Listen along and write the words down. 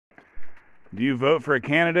Do you vote for a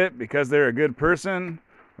candidate because they're a good person,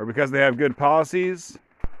 or because they have good policies,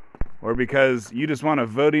 or because you just want a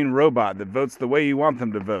voting robot that votes the way you want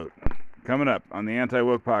them to vote? Coming up on the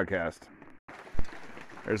Anti-Woke Podcast.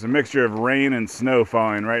 There's a mixture of rain and snow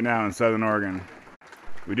falling right now in Southern Oregon.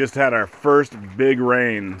 We just had our first big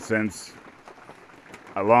rain since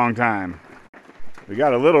a long time. We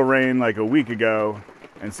got a little rain like a week ago,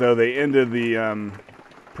 and so they ended the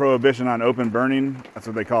prohibition on open burning. That's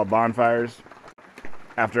what they call bonfires.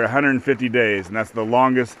 After 150 days, and that's the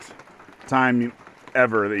longest time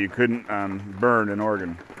ever that you couldn't burn in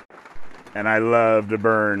Oregon. And I love to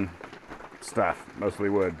burn stuff, mostly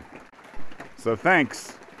wood. So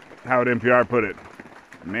thanks, how would NPR put it?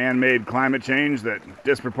 Man-made climate change that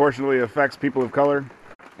disproportionately affects people of color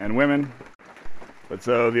and women. But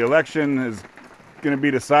so the election is going to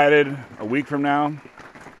be decided a week from now.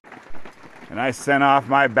 And I sent off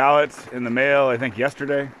my ballot in the mail, I think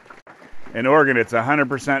yesterday. In Oregon, it's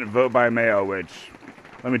 100% vote by mail, which,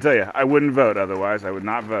 let me tell you, I wouldn't vote otherwise. I would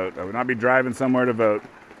not vote. I would not be driving somewhere to vote.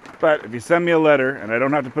 But if you send me a letter and I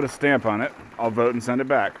don't have to put a stamp on it, I'll vote and send it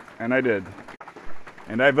back. And I did.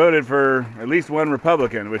 And I voted for at least one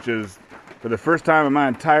Republican, which is for the first time in my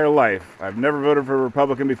entire life. I've never voted for a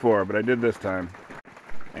Republican before, but I did this time.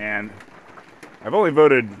 And I've only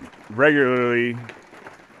voted regularly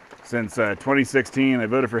since 2016. I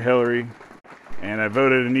voted for Hillary, and I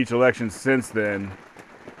voted in each election since then.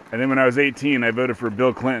 And then when I was 18, I voted for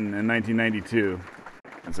Bill Clinton in 1992.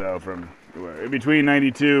 And so from between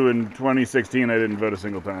 92 and 2016, I didn't vote a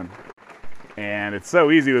single time. And it's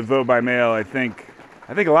so easy with vote by mail. I think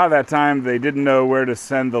a lot of that time they didn't know where to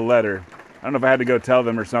send the letter. I don't know if I had to go tell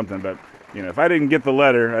them or something, but you know, if I didn't get the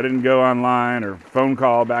letter, I didn't go online or phone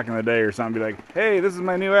call back in the day or something, be like, hey, this is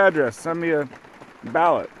my new address, send me a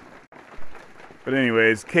ballot. But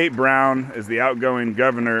anyways, Kate Brown is the outgoing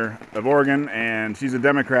governor of Oregon, and she's a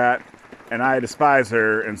Democrat, and I despise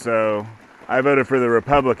her, and so I voted for the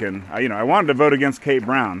Republican. I wanted to vote against Kate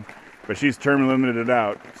Brown, but she's term limited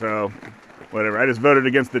out, so whatever. I just voted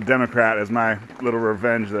against the Democrat as my little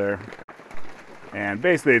revenge there. And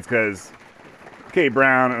basically it's because Kate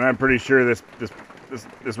Brown, and I'm pretty sure this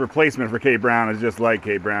replacement for Kate Brown is just like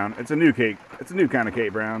Kate Brown. It's a new kind of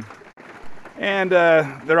Kate Brown. And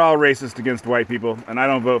they're all racist against white people, and I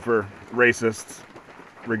don't vote for racists,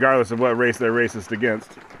 regardless of what race they're racist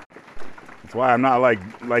against. That's why I'm not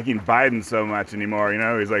liking Biden so much anymore.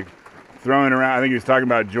 He's like throwing around, I think he was talking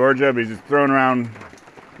about Georgia, but he's just throwing around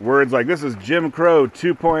words like this is Jim Crow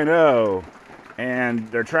 2.0,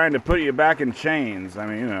 and they're trying to put you back in chains. I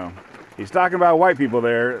mean, he's talking about white people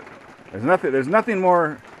there. There's nothing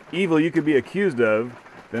more evil you could be accused of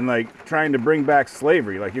than like trying to bring back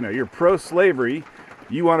slavery. Like, you're pro-slavery,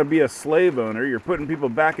 you want to be a slave owner, you're putting people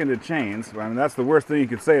back into chains. I mean, that's the worst thing you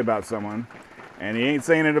could say about someone. And he ain't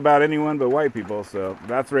saying it about anyone but white people, so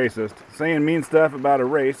that's racist. Saying mean stuff about a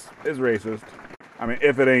race is racist. I mean,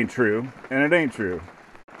 if it ain't true, and it ain't true.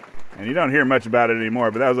 And you don't hear much about it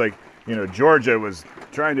anymore, but that was like, Georgia was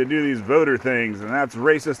trying to do these voter things, and that's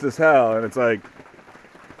racist as hell. And it's like,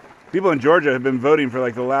 people in Georgia have been voting for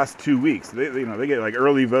like the last 2 weeks. They get like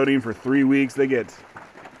early voting for 3 weeks. They get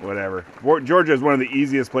whatever. Georgia is one of the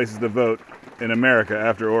easiest places to vote in America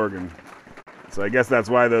after Oregon. So I guess that's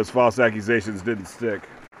why those false accusations didn't stick.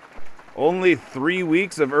 Only 3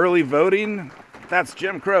 weeks of early voting? That's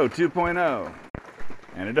Jim Crow 2.0.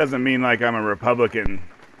 And it doesn't mean like I'm a Republican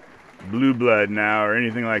blue blood now or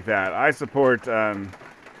anything like that. I support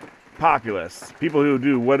populists, people who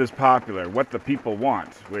do what is popular, what the people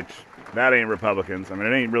want, which that ain't Republicans. I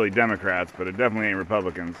mean, it ain't really Democrats, but it definitely ain't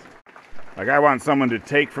Republicans. Like, I want someone to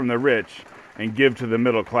take from the rich and give to the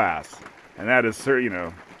middle class. And that is,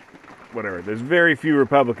 whatever. There's very few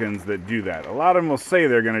Republicans that do that. A lot of them will say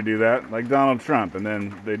they're going to do that, like Donald Trump, and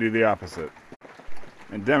then they do the opposite.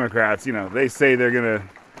 And Democrats, they say they're going to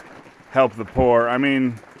help the poor. I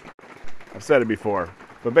mean, I've said it before.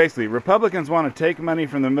 But basically, Republicans want to take money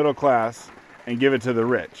from the middle class and give it to the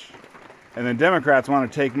rich. And then Democrats want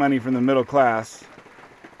to take money from the middle class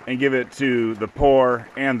and give it to the poor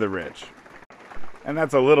and the rich. And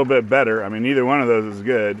that's a little bit better. I mean, neither one of those is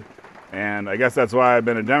good. And I guess that's why I've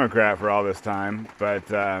been a Democrat for all this time. But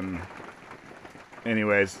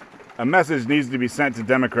anyways, a message needs to be sent to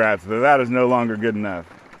Democrats that that is no longer good enough.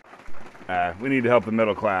 We need to help the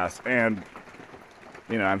middle class. And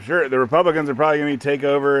I'm sure the Republicans are probably going to take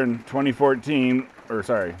over in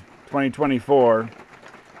 2024,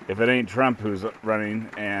 if it ain't Trump who's running,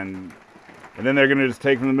 and then they're going to just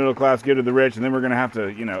take from the middle class, give to the rich, and then we're going to have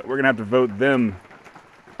to, vote them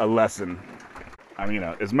a lesson. I mean,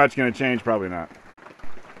 is much going to change? Probably not.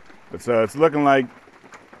 But so it's looking like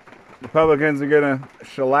Republicans are going to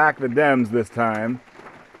shellac the Dems this time.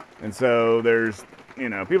 And so there's,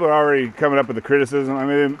 people are already coming up with the criticism. I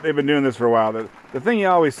mean, they've been doing this for a while. The thing you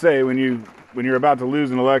always say when you're about to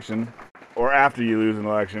lose an election, or after you lose an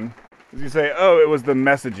election, is you say, oh, it was the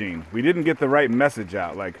messaging. We didn't get the right message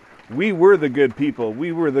out. Like, we were the good people.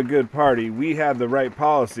 We were the good party. We had the right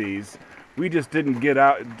policies. We just didn't get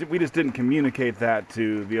out. We just didn't communicate that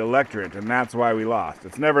to the electorate, and that's why we lost.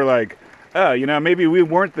 It's never like, oh, maybe we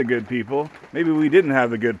weren't the good people. Maybe we didn't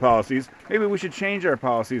have the good policies. Maybe we should change our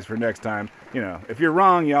policies for next time. If you're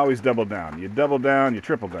wrong, you always double down. You double down, you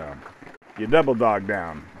triple down. You double dog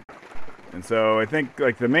down. And so I think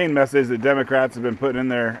like the main message that Democrats have been putting in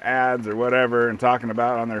their ads or whatever and talking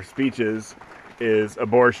about on their speeches is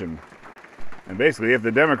abortion. And basically, if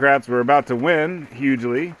the Democrats were about to win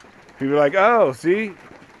hugely, people are like, oh, see,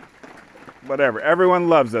 whatever. Everyone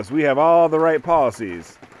loves us. We have all the right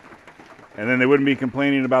policies. And then they wouldn't be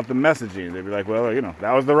complaining about the messaging. They'd be like, well,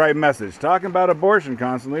 that was the right message. Talking about abortion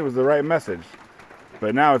constantly was the right message.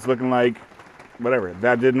 But now it's looking like, whatever,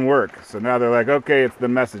 that didn't work. So now they're like, okay, it's the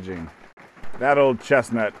messaging. That old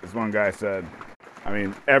chestnut, as one guy said. I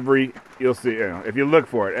mean, you'll see, if you look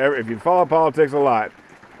for it, if you follow politics a lot,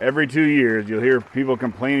 every 2 years you'll hear people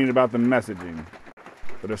complaining about the messaging.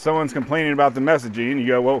 But if someone's complaining about the messaging, you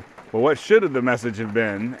go, well, what should the message have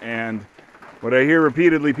been? And what I hear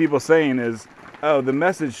repeatedly people saying is, oh, the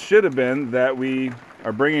message should have been that we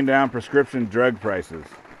are bringing down prescription drug prices.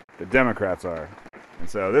 The Democrats are. And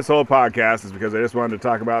so this whole podcast is because I just wanted to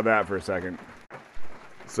talk about that for a second.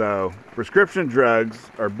 So prescription drugs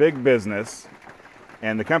are big business,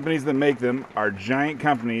 and the companies that make them are giant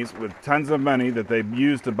companies with tons of money that they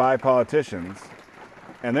use to buy politicians.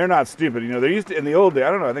 And they're not stupid. They used to, in the old day,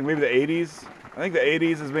 I don't know, I think maybe the 80s. I think the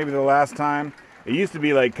 80s is maybe the last time. It used to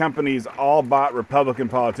be like companies all bought Republican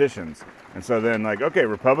politicians. And so then like, okay,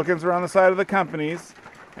 Republicans are on the side of the companies,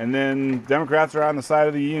 and then Democrats are on the side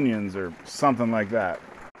of the unions or something like that.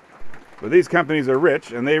 But these companies are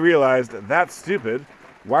rich, and they realized that's stupid.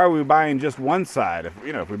 Why are we buying just one side?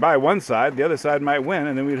 If we buy one side, the other side might win,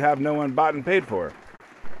 and then we'd have no one bought and paid for.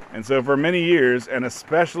 And so for many years, and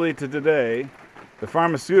especially to today, the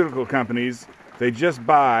pharmaceutical companies, they just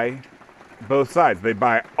buy both sides. They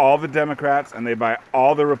buy all the Democrats and they buy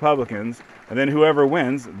all the Republicans, and then whoever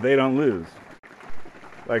wins, they don't lose.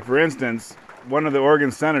 Like, for instance, one of the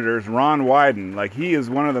Oregon senators, Ron Wyden, like, he is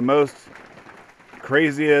one of the most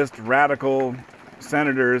craziest, radical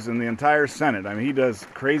senators in the entire Senate. I mean, he does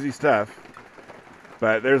crazy stuff.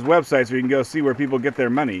 But there's websites where you can go see where people get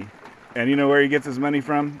their money. And you know where he gets his money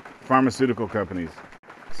from? Pharmaceutical companies.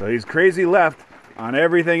 So he's crazy left on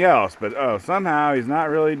everything else, but somehow he's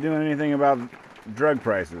not really doing anything about drug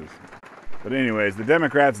prices. But anyways, the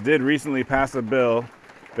Democrats did recently pass a bill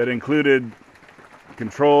that included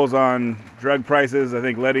controls on drug prices. I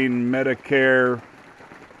think letting Medicare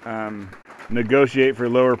negotiate for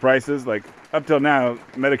lower prices. Like, up till now,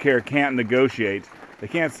 Medicare can't negotiate. They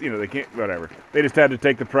can't, whatever. They just had to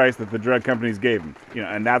take the price that the drug companies gave them.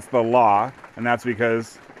 And that's the law, and that's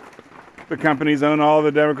because the companies own all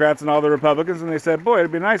the Democrats and all the Republicans, and they said, boy,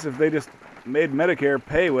 it'd be nice if they just made Medicare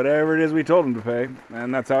pay whatever it is we told them to pay,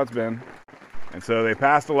 and that's how it's been. And so they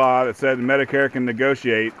passed a law that said Medicare can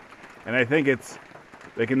negotiate, and I think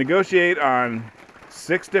they can negotiate on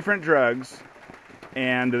 6 different drugs,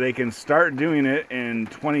 and they can start doing it in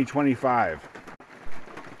 2025.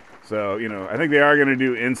 So, I think they are going to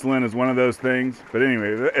do insulin as one of those things, but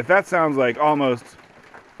anyway, if that sounds like almost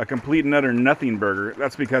a complete and utter nothing burger,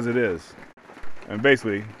 that's because it is. And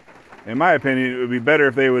basically, in my opinion, it would be better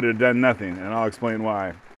if they would have done nothing, and I'll explain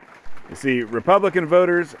why. You see, Republican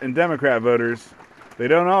voters and Democrat voters, they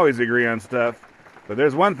don't always agree on stuff, but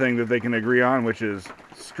there's one thing that they can agree on, which is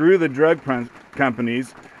screw the drug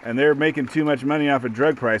companies, and they're making too much money off of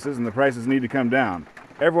drug prices, and the prices need to come down.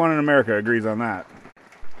 Everyone in America agrees on that.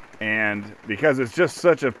 And because it's just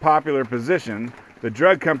such a popular position, the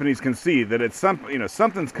drug companies can see that it's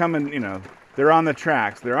something's coming, they're on the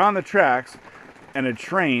tracks, and a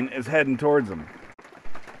train is heading towards them.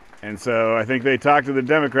 And so I think they talked to the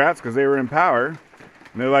Democrats because they were in power, and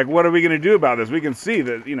they're like, what are we going to do about this? We can see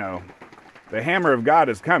that, the hammer of God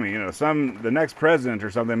is coming. The next president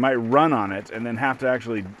or something might run on it and then have to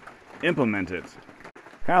actually implement it.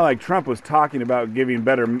 Kind of like Trump was talking about giving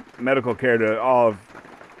better medical care to all of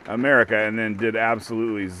America and then did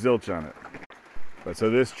absolutely zilch on it. But so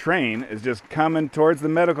this train is just coming towards the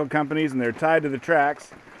medical companies, and they're tied to the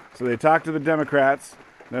tracks. So they talk to the Democrats.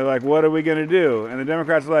 And they're like, what are we going to do? And the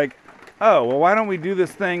Democrats are like, oh, well, why don't we do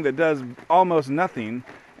this thing that does almost nothing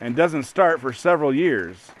and doesn't start for several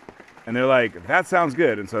years? And they're like, that sounds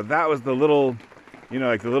good. And so that was the little you know,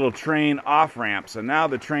 like the little train off ramp. So now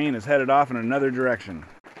the train is headed off in another direction.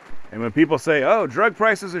 And when people say, oh, drug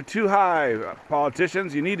prices are too high,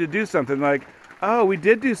 politicians, you need to do something, like, oh, we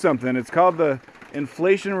did do something. It's called the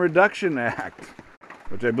Inflation Reduction Act,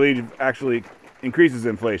 which I believe actually increases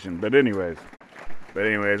inflation. But anyways,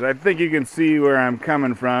 I think you can see where I'm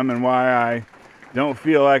coming from and why I don't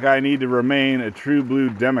feel like I need to remain a true blue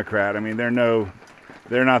Democrat. I mean, they're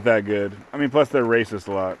not that good. I mean, plus they're racist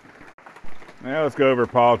a lot. Now let's go over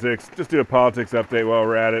politics. Just do a politics update while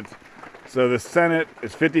we're at it. So the Senate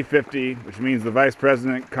is 50-50, which means the Vice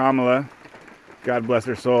President, Kamala, God bless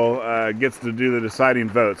her soul, gets to do the deciding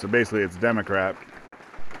vote. So basically it's Democrat.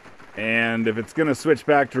 And if it's going to switch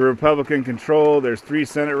back to Republican control, there's 3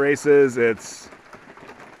 Senate races. It's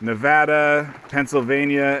Nevada,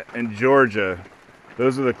 Pennsylvania, and Georgia.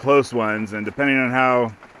 Those are the close ones. And depending on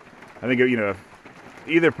how, I think, you know, if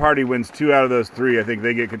either party wins 2 out of those 3, I think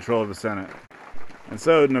they get control of the Senate. And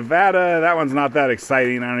so Nevada, that one's not that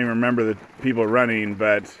exciting. I don't even remember the people running,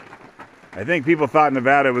 but I think people thought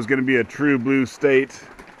Nevada was going to be a true blue state,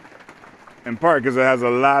 in part because it has a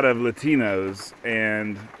lot of Latinos.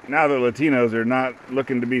 And now that Latinos are not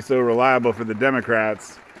looking to be so reliable for the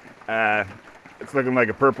Democrats, it's looking like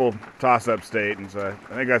a purple toss-up state. And so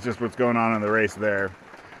I think that's just what's going on in the race there.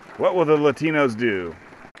 What will the Latinos do?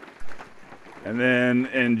 And then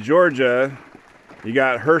in Georgia, you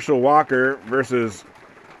got Herschel Walker versus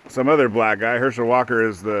some other black guy. Herschel Walker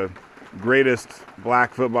is the greatest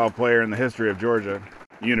black football player in the history of Georgia,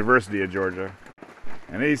 University of Georgia.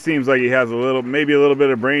 And he seems like he has maybe a little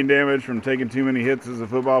bit of brain damage from taking too many hits as a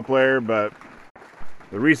football player, but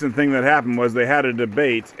the recent thing that happened was they had a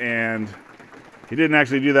debate and he didn't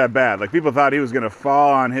actually do that bad. Like, people thought he was going to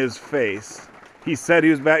fall on his face. He said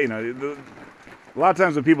he was bad, you know. A lot of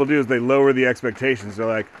times what people do is they lower the expectations. They're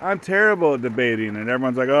like, I'm terrible at debating. And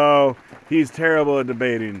everyone's like, oh, he's terrible at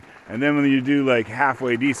debating. And then when you do like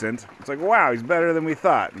halfway decent, it's like, wow, he's better than we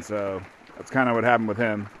thought. And so that's kind of what happened with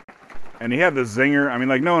him. And he had the zinger. I mean,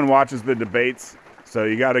 like, no one watches the debates. So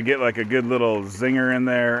you got to get like a good little zinger in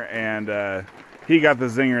there. And he got the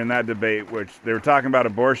zinger in that debate, which they were talking about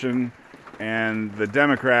abortion. And the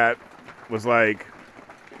Democrat was like,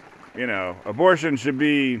 you know, abortion should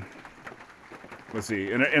be... Let's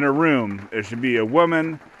see, in a room, there should be a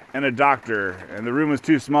woman and a doctor, and the room is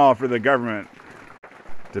too small for the government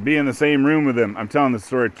to be in the same room with them. I'm telling this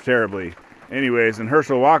story terribly. Anyways, and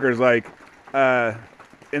Herschel Walker's like,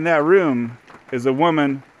 in that room is a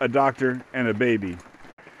woman, a doctor, and a baby.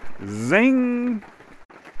 Zing!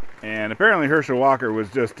 And apparently Herschel Walker was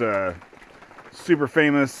just a super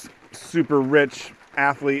famous, super rich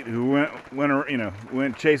athlete who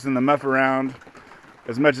went chasing the muff around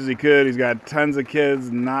as much as he could. He's got tons of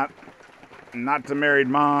kids, not to married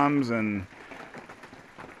moms, and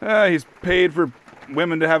he's paid for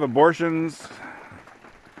women to have abortions,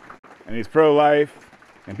 and he's pro-life,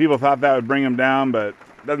 and people thought that would bring him down, but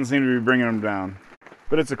it doesn't seem to be bringing him down.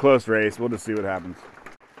 But it's a close race. We'll just see what happens.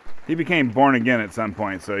 He became born again at some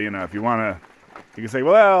point, so, you know, if you want to, you can say,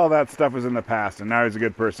 well, that stuff was in the past, and now he's a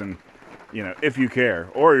good person, you know, if you care.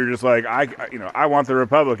 Or you're just like, I want the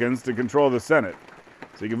Republicans to control the Senate.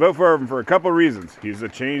 So you can vote for him for a couple reasons. He's a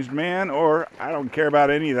changed man, or I don't care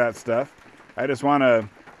about any of that stuff. I just want a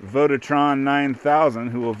Votatron 9000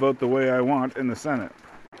 who will vote the way I want in the Senate.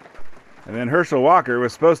 And then Herschel Walker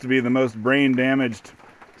was supposed to be the most brain-damaged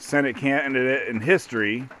Senate candidate in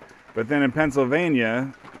history, but then in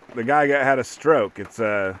Pennsylvania, the guy had a stroke. It's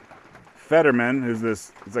Fetterman,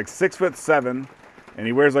 it's like 6'7", and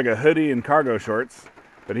he wears like a hoodie and cargo shorts,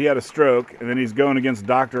 but he had a stroke, and then he's going against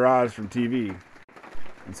Dr. Oz from TV.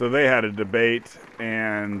 And so they had a debate,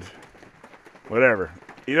 and whatever.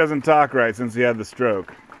 He doesn't talk right since he had the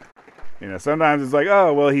stroke. You know, sometimes it's like,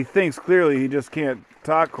 oh, well, he thinks clearly, he just can't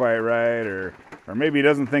talk quite right, or maybe he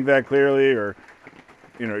doesn't think that clearly, or,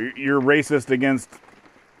 you know, you're racist against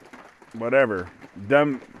whatever.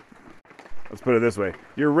 Let's put it this way.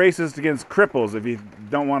 You're racist against cripples if you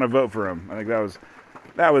don't want to vote for him. I think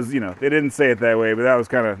that was, you know, they didn't say it that way, but that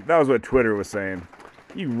was what Twitter was saying.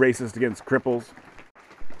 You racist against cripples.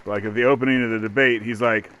 Like at the opening of the debate, he's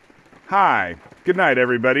like, hi, good night,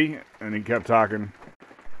 everybody. And he kept talking.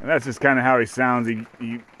 And that's just kind of how he sounds. I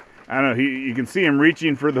don't know, you can see him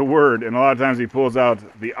reaching for the word, and a lot of times he pulls out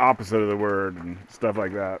the opposite of the word and stuff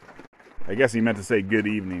like that. I guess he meant to say good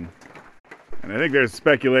evening. And I think there's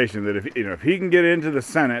speculation that if he can get into the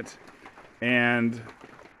Senate and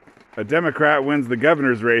a Democrat wins the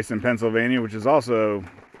governor's race in Pennsylvania, which is also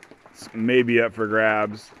maybe up for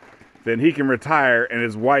grabs, then he can retire and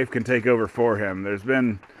his wife can take over for him. There's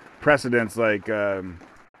been precedents like,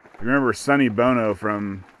 remember Sonny Bono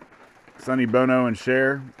from Sonny Bono and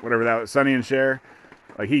Cher, whatever that was, Sonny and Cher.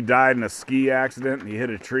 Like, he died in a ski accident. He hit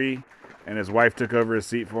a tree, and his wife took over his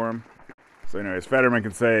seat for him. So anyways, Fetterman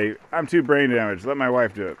can say, I'm too brain damaged. Let my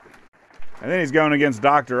wife do it. And then he's going against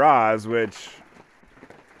Dr. Oz, which,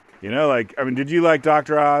 did you like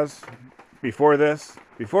Dr. Oz before this?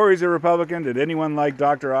 Before he's a Republican, did anyone like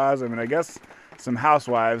Dr. Oz? I mean, I guess some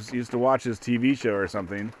housewives used to watch his TV show or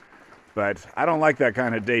something. But I don't like that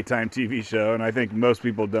kind of daytime TV show, and I think most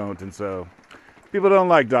people don't. And so people don't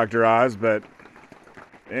like Dr. Oz, but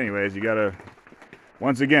anyways, you gotta,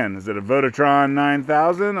 once again, is it a Votatron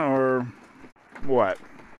 9000 or what?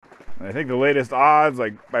 And I think the latest odds,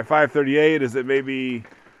 like by 538, is that maybe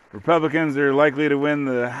Republicans are likely to win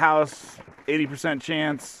the House 80%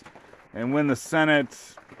 chance and win the Senate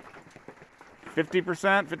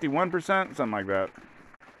 50%, 51%, something like that.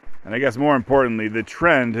 And I guess more importantly, the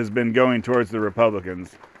trend has been going towards the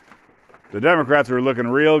Republicans. The Democrats were looking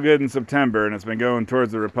real good in September, and it's been going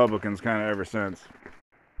towards the Republicans kind of ever since.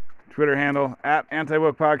 Twitter handle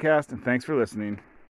 @AntiWokePodcast, and thanks for listening.